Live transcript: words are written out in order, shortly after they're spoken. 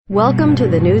Welcome to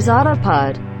the News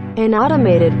Autopod, an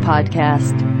automated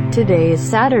podcast. Today is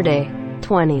Saturday,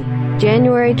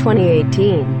 January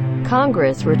 2018.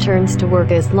 Congress returns to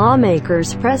work as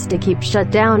lawmakers press to keep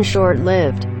shutdown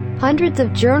short-lived. Hundreds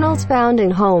of journals found in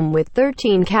home with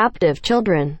 13 captive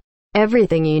children.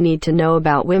 Everything you need to know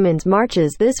about women's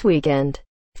marches this weekend.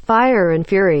 Fire and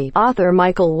Fury, author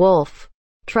Michael Wolff.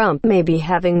 Trump may be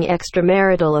having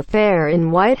extramarital affair in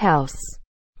White House.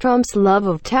 Trump's love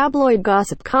of tabloid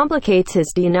gossip complicates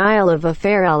his denial of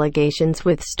affair allegations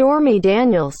with Stormy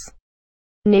Daniels.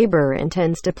 Neighbor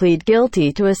intends to plead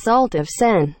guilty to assault of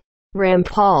Sen. Rand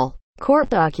Paul. Court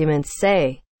documents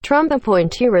say Trump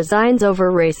appointee resigns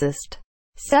over racist,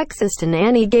 sexist and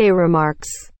anti-gay remarks.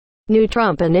 New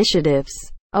Trump initiatives.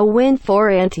 A win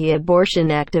for anti-abortion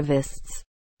activists.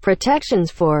 Protections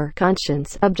for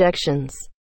conscience objections.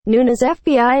 Nunes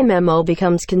FBI memo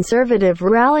becomes conservative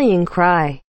rallying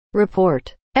cry.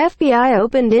 Report. FBI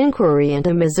opened inquiry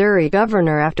into Missouri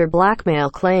governor after blackmail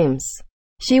claims.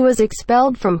 She was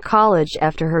expelled from college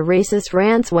after her racist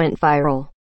rants went viral.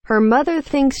 Her mother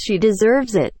thinks she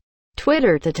deserves it.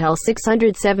 Twitter to tell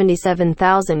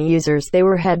 677,000 users they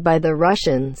were had by the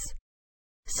Russians.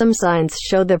 Some signs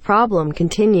show the problem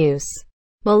continues.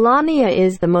 Melania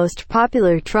is the most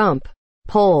popular Trump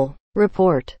poll.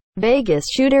 Report. Vegas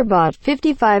shooter bought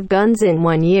 55 guns in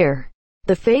 1 year.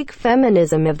 The fake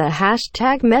feminism of the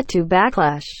hashtag #MeToo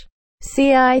backlash.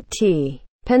 CIT.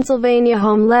 Pennsylvania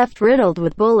home left riddled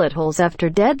with bullet holes after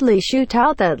deadly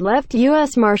shootout that left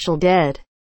U.S. Marshal dead.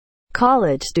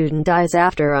 College student dies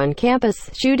after on-campus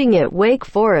shooting at Wake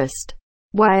Forest.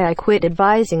 Why I quit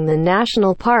advising the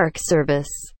National Park Service.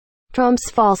 Trump's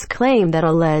false claim that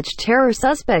alleged terror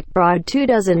suspect brought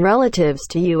 24 relatives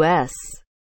to U.S.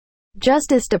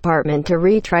 Justice Department to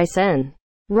retry Sen.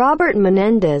 Robert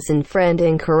Menendez and friend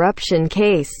in corruption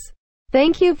case.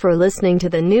 Thank you for listening to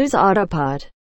the News Autopod.